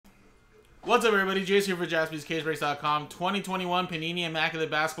What's up, everybody? Jason here for JaspysCaseBreaks.com. 2021 Panini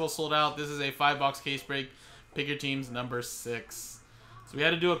Immaculate Basketball sold out. This is a 5-box case break. Pick your teams number 6. So we had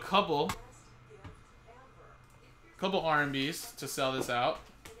to do a couple R&Bs to sell this out.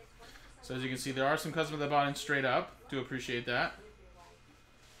 So as you can see, there are some customers that bought in straight up. Do appreciate that.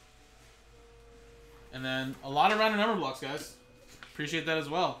 And then a lot of random number blocks, guys. Appreciate that as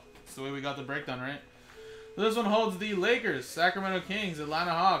well. That's the way we got the breakdown, right? So this one holds the Lakers, Sacramento Kings,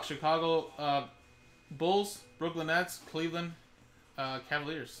 Atlanta Hawks, Chicago Bulls, Brooklyn Nets, Cleveland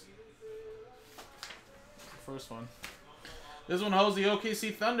Cavaliers. That's the first one. This one holds the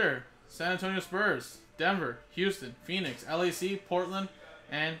OKC Thunder, San Antonio Spurs, Denver, Houston, Phoenix, LAC, Portland,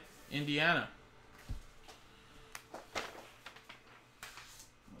 and Indiana. Put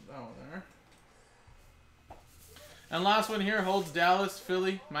that one there. And last one here holds Dallas,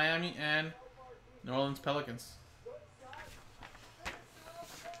 Philly, Miami, and New Orleans Pelicans.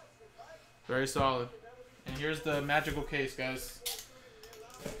 Very solid. And here's the magical case, guys.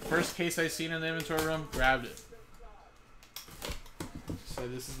 First case I seen in the inventory room, grabbed it. So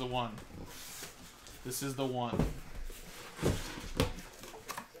this is the one. This is the one.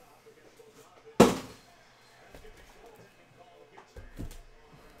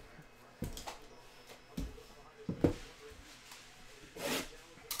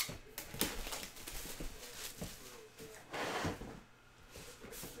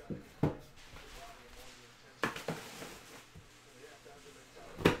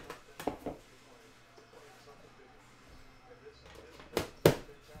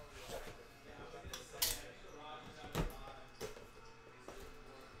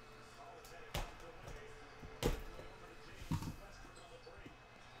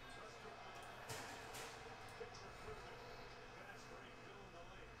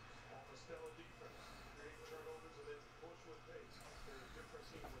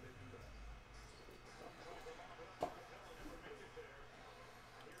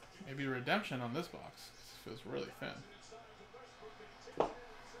 Maybe redemption on this box. It feels really thin.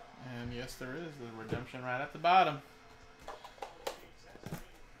 And yes, there is the redemption right at the bottom.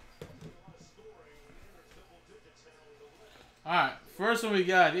 Alright, first one we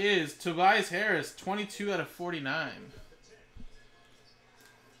got is Tobias Harris, 22 out of 49.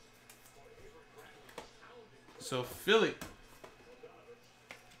 So Philly.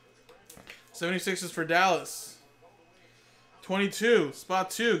 76ers for Dallas. 22,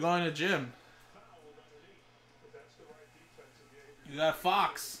 spot 2, going to Jim. You got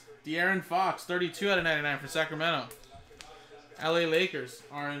Fox, De'Aaron Fox, 32 out of 99 for Sacramento. LA Lakers,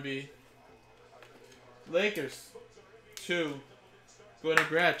 R&B. Lakers, 2, going to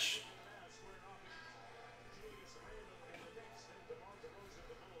Gretsch.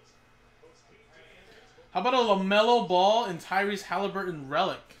 How about a LaMelo Ball and Tyrese Halliburton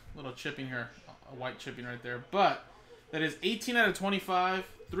relic? Little chipping here, a white chipping right there, but that is 18 out of 25.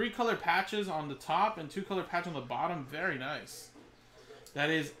 3 color patches on the top and 2 color patches on the bottom. Very nice. That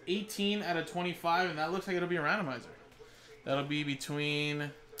is 18 out of 25, and that looks like it'll be a randomizer. That'll be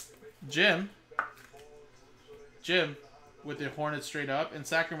between Jim with the Hornets straight up, and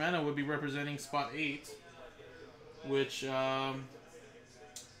Sacramento would be representing spot 8, which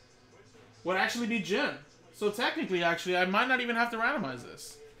would actually be Jim. So technically, actually, I might not even have to randomize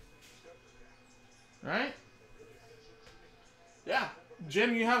this. Right? Yeah,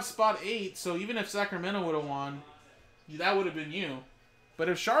 Jim, you have spot 8, so even if Sacramento would have won, that would have been you. But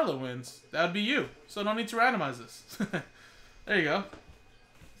if Charlotte wins, that would be you. So no need to randomize this. There you go.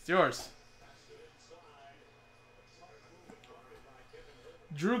 It's yours.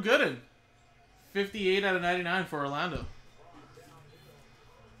 Drew Gooden, 58 out of 99 for Orlando.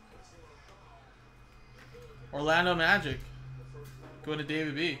 Orlando Magic, going to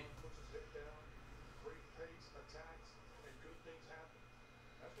David B.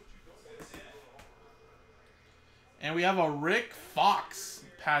 And we have a Rick Fox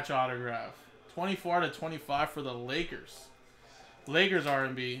patch autograph. 24 out of 25 for the Lakers. Lakers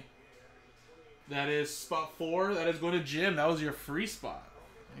R&B. That is spot 4. That is going to Jim. That was your free spot.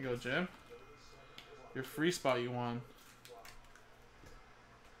 There you go, Jim. Your free spot you won.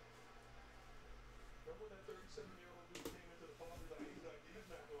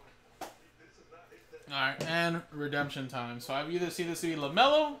 Alright, and redemption time. So I've either seen this to be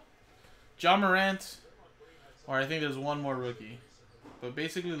LaMelo, John Morant, or I think there's one more rookie. But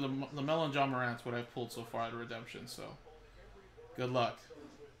basically, LaMelo and John Morant's what I've pulled so far at redemption, so good luck.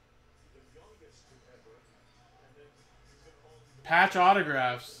 Patch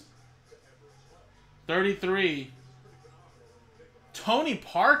autographs. 33. Tony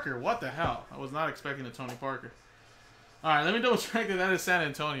Parker. What the hell? I was not expecting a Tony Parker. Alright, let me double check that is San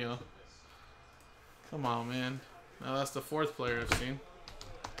Antonio. Come on, man. Now that's the fourth player I've seen.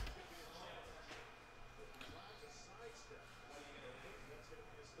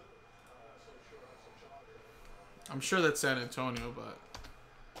 I'm sure that's San Antonio, but...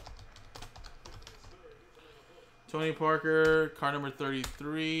 Tony Parker, card number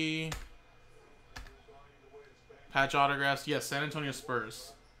 33. Patch autographs. Yes, San Antonio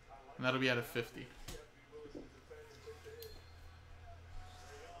Spurs. And that'll be out of 50.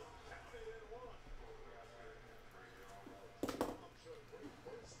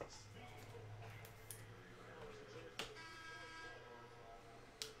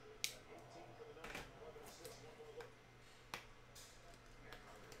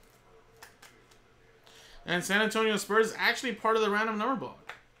 And San Antonio Spurs is actually part of the random number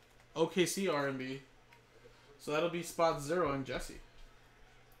block. OKC RMB. So that'll be spot 0 in Jesse.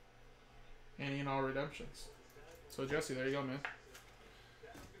 And in all redemptions. So Jesse, there you go, man.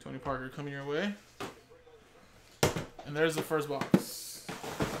 Tony Parker coming your way. And there's the first box.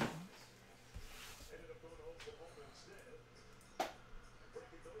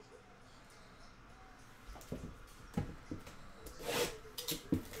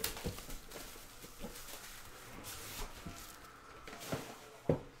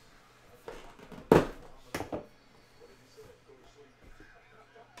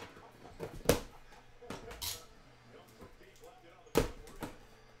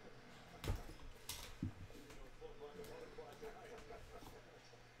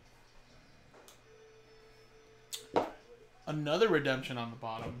 Another redemption on the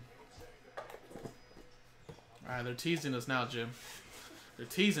bottom. Alright, they're teasing us now, Jim. They're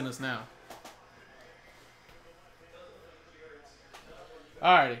teasing us now.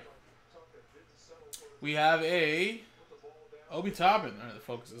 Alrighty. We have a Obi Toppin. Alright, the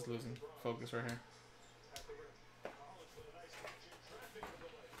focus is losing focus right here.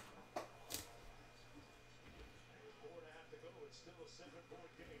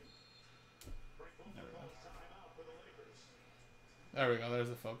 There we go. There's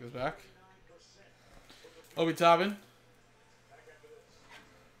the focus back. Obi Toppin.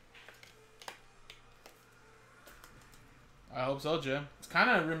 I hope so, Jim. It's kind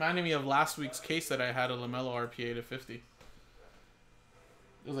of reminding me of last week's case that I had a LaMelo RPA to 50. It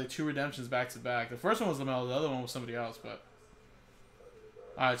was like 2 redemptions back to back. The first one was LaMelo. The other one was somebody else. But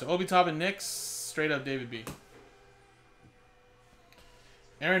all right, so Obi Toppin, Knicks, straight up David B.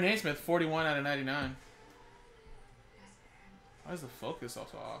 Aaron Naismith, 41 out of 99. Why is the focus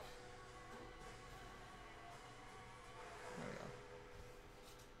also off? There we go.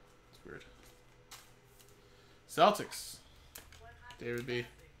 It's weird. Celtics. David B.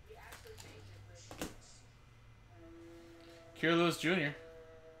 Kier Lewis Jr.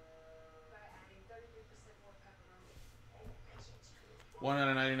 One out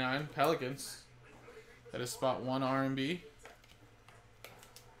of 99. Pelicans. That is spot 1 R&B.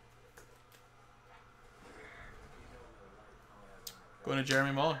 Going to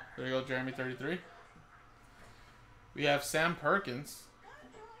Jeremy Muller. There you go, Jeremy 33. We have Sam Perkins.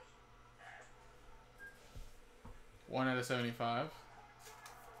 1 out of 75.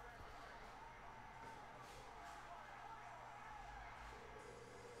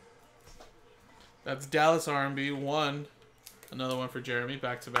 That's Dallas R&B 1. Another one for Jeremy,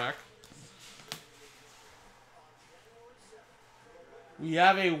 back to back. We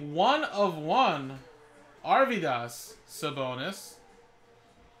have a 1 of 1 Arvidas Sabonis.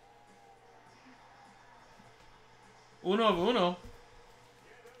 Uno of uno.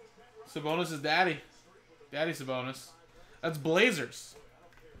 Sabonis is daddy. Daddy Sabonis. That's Blazers.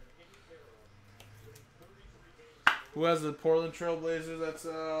 Who has the Portland Trail Blazers? That's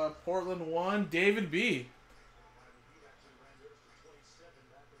Portland 1. David B.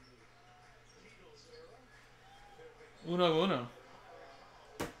 Uno of uno.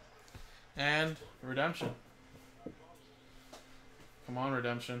 And redemption. Come on,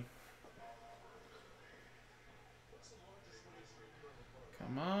 redemption.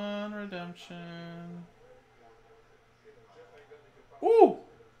 Come on, redemption. Ooh!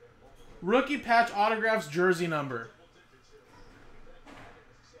 Rookie patch autographs jersey number.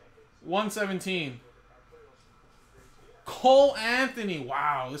 117. Cole Anthony.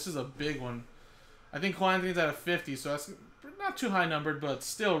 Wow, this is a big one. I think Cole Anthony's at a 50, so that's not too high numbered, but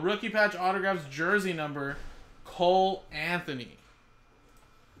still. Rookie patch autographs jersey number. Cole Anthony.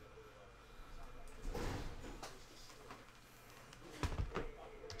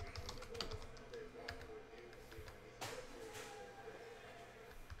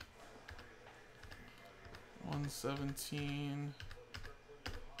 $117.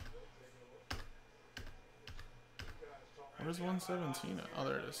 Where's 117? Oh,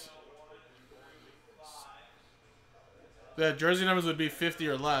 there it is. The jersey numbers would be 50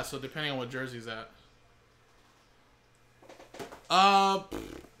 or less, so depending on what jersey's at.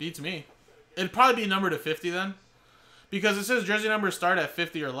 Beats me. It'd probably be numbered to 50 then. Because it says jersey numbers start at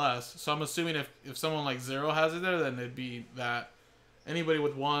 50 or less. So I'm assuming if someone like 0 has it there, then it'd be that. Anybody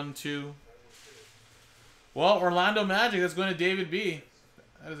with 1, 2. Well, Orlando Magic, that's going to David B.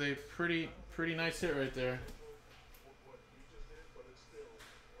 That is a pretty nice hit right there.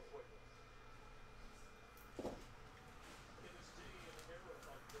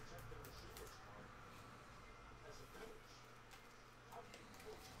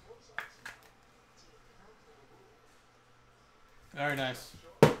 Very nice.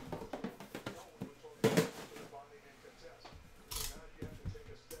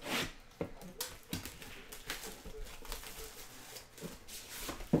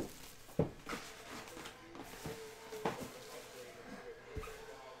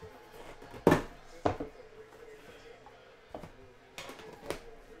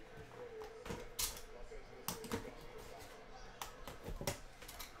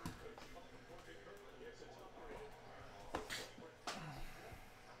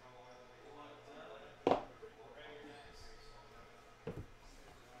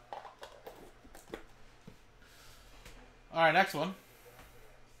 All right, next one.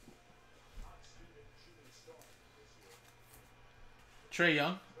 Trae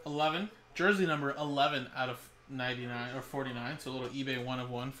Young, 11. Jersey number 11 out of 99 or 49. So a little eBay 1 of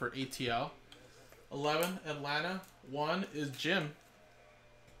 1 for ATL. 11, Atlanta. 1 is Jim.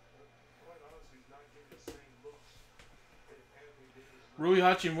 Rui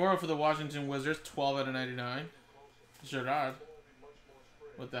Hachimura for the Washington Wizards, 12 out of 99. Gerard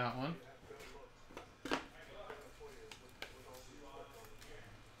with that one.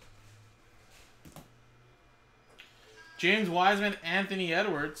 James Wiseman, Anthony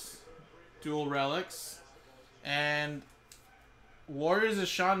Edwards, dual relics. And Warriors is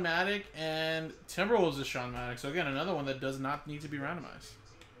Sean Maddock, and Timberwolves is Sean Maddock. So again, another one that does not need to be randomized.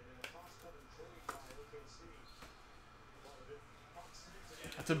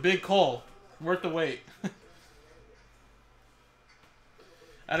 That's a big call. Worth the wait.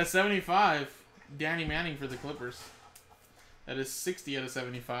 Out of 75, Danny Manning for the Clippers. That is 60 out of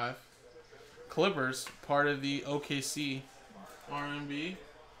 75. Clippers, part of the OKC R&B.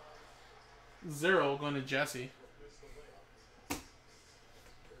 0 going to Jesse.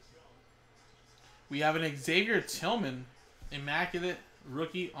 We have an Xavier Tillman, Immaculate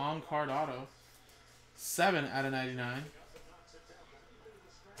rookie on-card auto. 7 out of 99.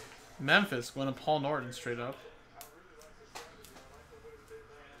 Memphis going to Paul Norton straight up.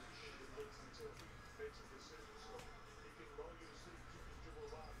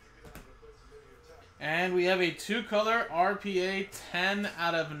 And we have a 2-color RPA 10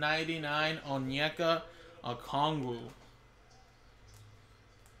 out of 99 Onyeka Okongwu.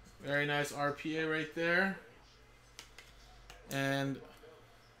 Very nice RPA right there. And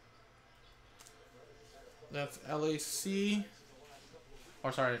that's LAC.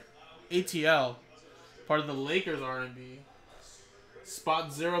 Or sorry, ATL. Part of the Lakers R&B.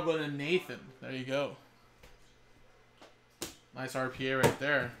 Spot 0 going to Nathan. There you go. Nice RPA right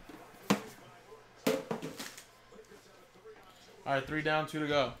there. All right, 3 down, 2 to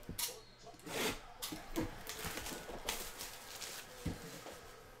go.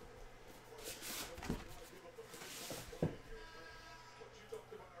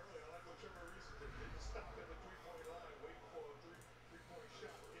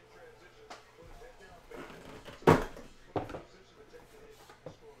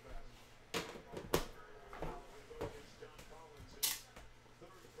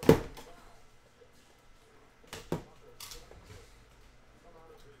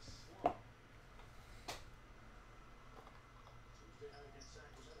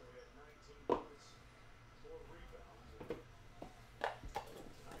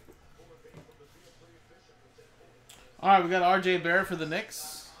 All right, we got R.J. Barrett for the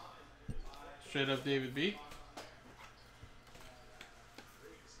Knicks. Straight up David B.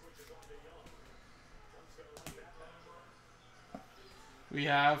 We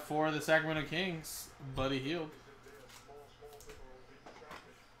have for the Sacramento Kings, Buddy Hield.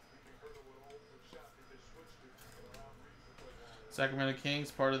 Sacramento Kings,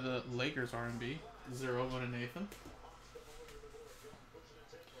 part of the Lakers R&B. 0 going to Nathan.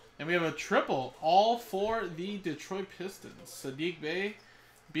 And we have a triple, all for the Detroit Pistons. Sadiq Bey,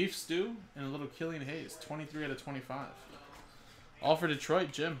 Beef Stew, and a little Killian Hayes. 23 out of 25. All for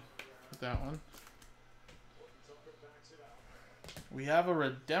Detroit, Jim, with that one. We have a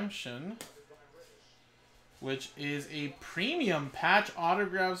redemption, which is a premium patch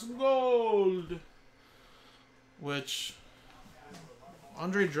autographs gold. Which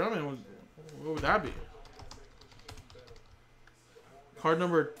Andre Drummond, what would that be? Card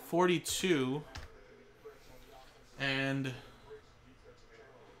number 42. And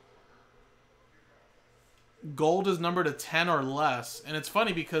gold is numbered to 10 or less. And it's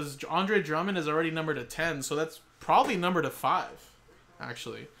funny because Andre Drummond is already numbered to 10, so that's probably numbered to 5,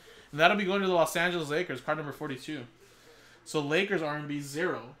 actually. And that'll be going to the Los Angeles Lakers, card number 42. So Lakers R&B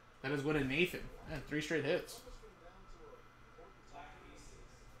 0. That is going to Nathan. Man, 3 straight hits.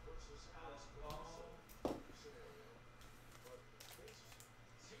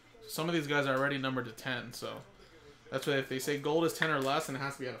 Some of these guys are already numbered to 10, so that's why if they say gold is 10 or less, then it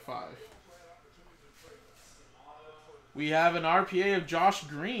has to be out of 5. We have an RPA of Josh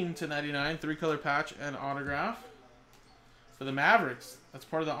Green to 99, 3-color patch and autograph. For the Mavericks, that's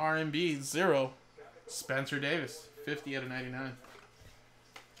part of the R&B 0. Spencer Davis, 50 out of 99.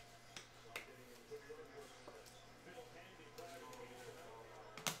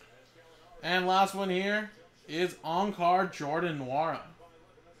 And last one here is on-card Jordan Nwora.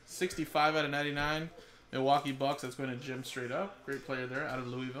 65 out of 99. Milwaukee Bucks, that's going to Jim straight up. Great player there out of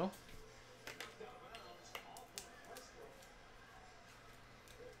Louisville.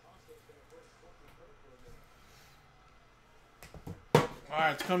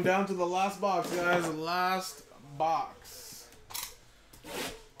 Alright, let's come down to the last box, guys. Last box.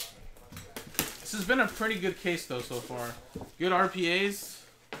 This has been a pretty good case, though, so far. Good RPAs.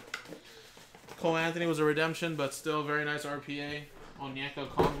 Cole Anthony was a redemption, but still very nice RPA. Onyeka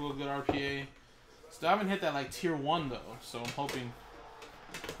Okongwu, good RPA. Still haven't hit that, like, tier 1, though. So I'm hoping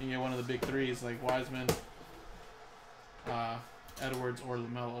you can get one of the big threes, like Wiseman, Edwards, or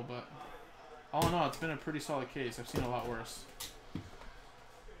LaMelo. But all in all, it's been a pretty solid case. I've seen a lot worse.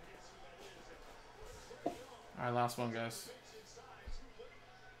 Alright, last one, guys.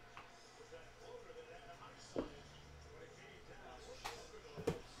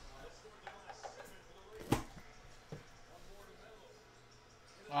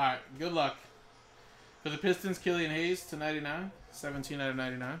 Alright, good luck. For the Pistons, Killian Hayes to 99. 17 out of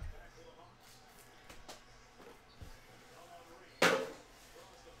 99. Let's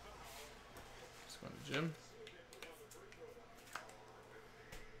go to Jim.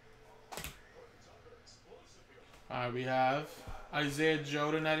 Alright, we have Isaiah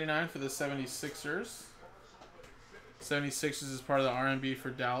Joe to 99 for the 76ers. 76ers is part of the R&B for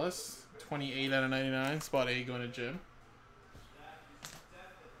Dallas. 28 out of 99. Spot A going to Jim.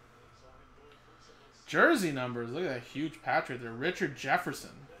 Jersey numbers. Look at that huge patch right there. Richard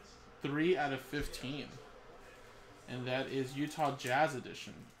Jefferson. 3 out of 15. And that is Utah Jazz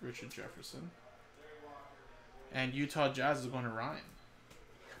edition. Richard Jefferson. And Utah Jazz is going to Ryan.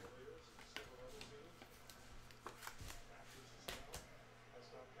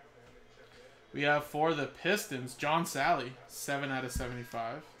 We have for the Pistons, John Sally, 7 out of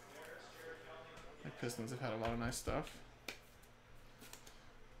 75. The Pistons have had a lot of nice stuff.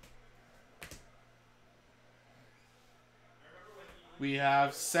 We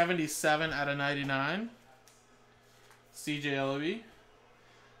have 77 out of 99. CJ Ellaby.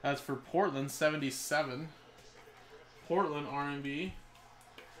 That's for Portland, 77. Portland R&B.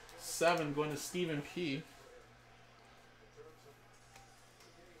 7 going to Stephen P.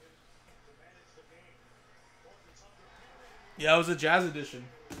 Yeah, it was a Jazz edition.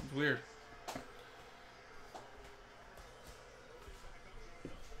 It's weird.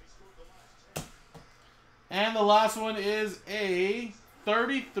 And the last one is a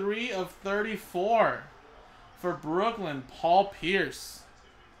 33 of 34 for Brooklyn, Paul Pierce.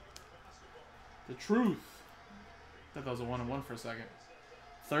 The truth. I thought that was a 1-on-1 for a second.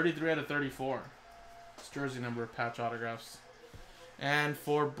 33 out of 34. It's jersey number of patch autographs. And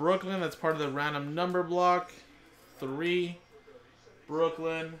for Brooklyn, that's part of the random number block. 3.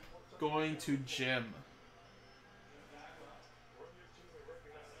 Brooklyn going to Jim.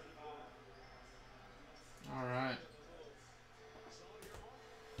 All right.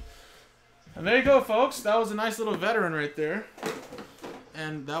 And there you go, folks. That was a nice little veteran right there.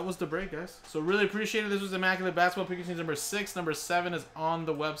 And that was the break, guys. So really appreciate it. This was Immaculate Basketball Picking number 6. Number 7 is on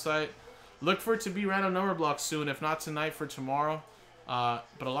the website. Look for it to be random number blocks soon, if not tonight, for tomorrow. But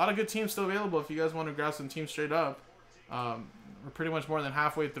a lot of good teams still available if you guys want to grab some teams straight up. We're pretty much more than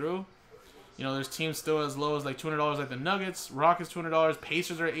halfway through. You know, there's teams still as low as like $200 like the Nuggets. Rockets $200.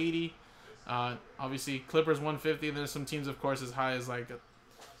 Pacers are $80. Obviously, Clippers $150. And there's some teams, of course, as high as like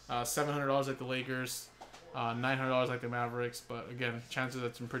 $700 like the Lakers. $900 like the Mavericks. But again, chances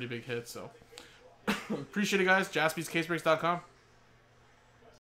at some pretty big hits. So appreciate it, guys. JaspysCaseBreaks.com.